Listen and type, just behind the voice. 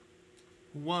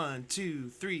One, two,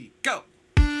 three, go!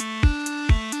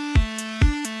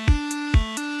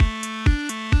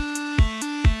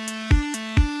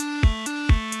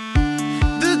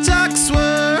 The ducks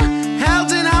were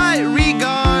held in high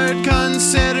regard,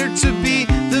 considered to be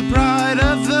the pride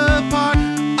of the park.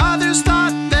 Others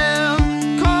thought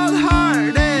them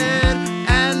cold-hearted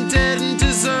and didn't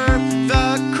deserve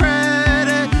the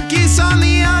credit. Geese, on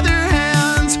the other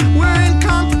hand, were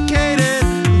uncomplicated.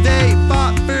 They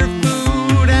fought for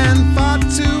food and fought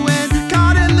to win.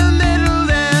 Caught in the middle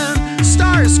then,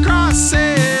 stars crossed.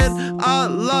 A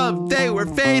love they were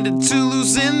fated to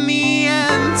lose in the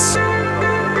end.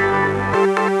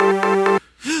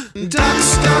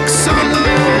 Ducks on the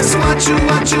loose, what you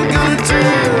gonna do?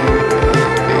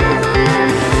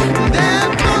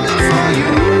 They're coming for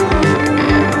you.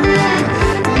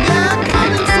 They're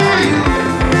coming for you.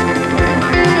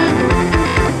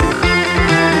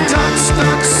 Ducks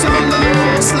on the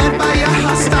loose, led by a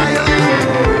hostile.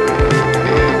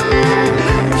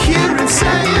 Hear it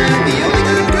saying, the only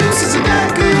good goose is a dead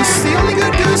goose. The only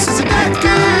good goose is a dead goose.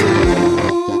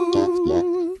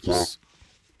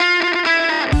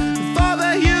 For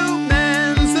the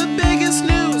humans, the biggest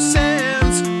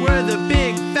nuisance were the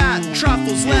big fat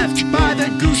truffles left by the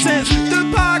gooses. The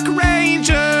park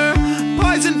ranger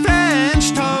poisoned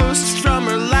French toast from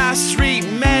her last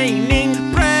remaining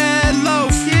bread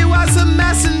loaf. He was a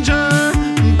messenger,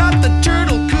 but the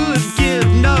turtle could give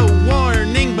no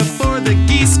warning before the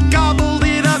geese gobbled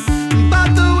it up.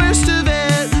 But the worst of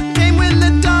it came when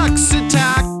the ducks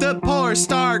attacked the poor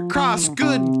star-crossed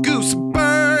good goose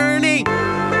Bernie.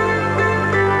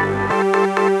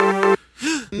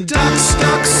 Ducks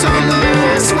on the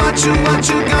loose, what you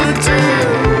gonna do?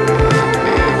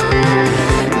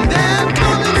 They're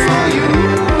coming for you.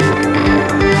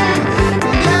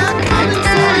 They're coming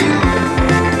for you.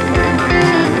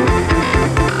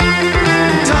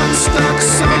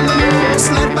 Ducks on the loose,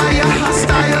 led by a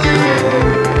hostile.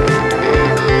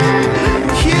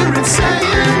 Hear it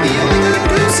saying, the only good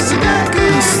goose is a dead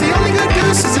goose. The only good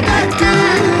goose is a dead goose.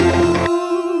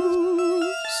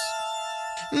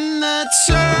 The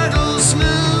turtle's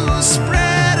news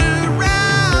spread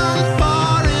around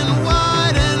far and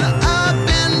wide and up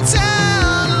and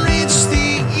down, reached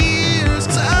the ears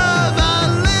of a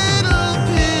little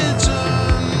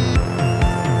pigeon.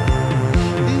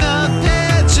 The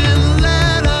pigeon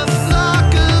led a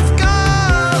flock of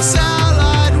gulls,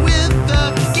 allied with the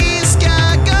geese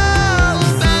gaggle.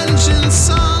 Vengeance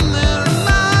on their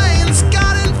minds,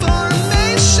 got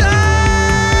information.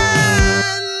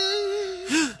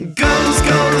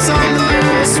 Goes on the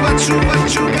loose, what you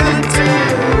gonna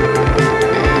do?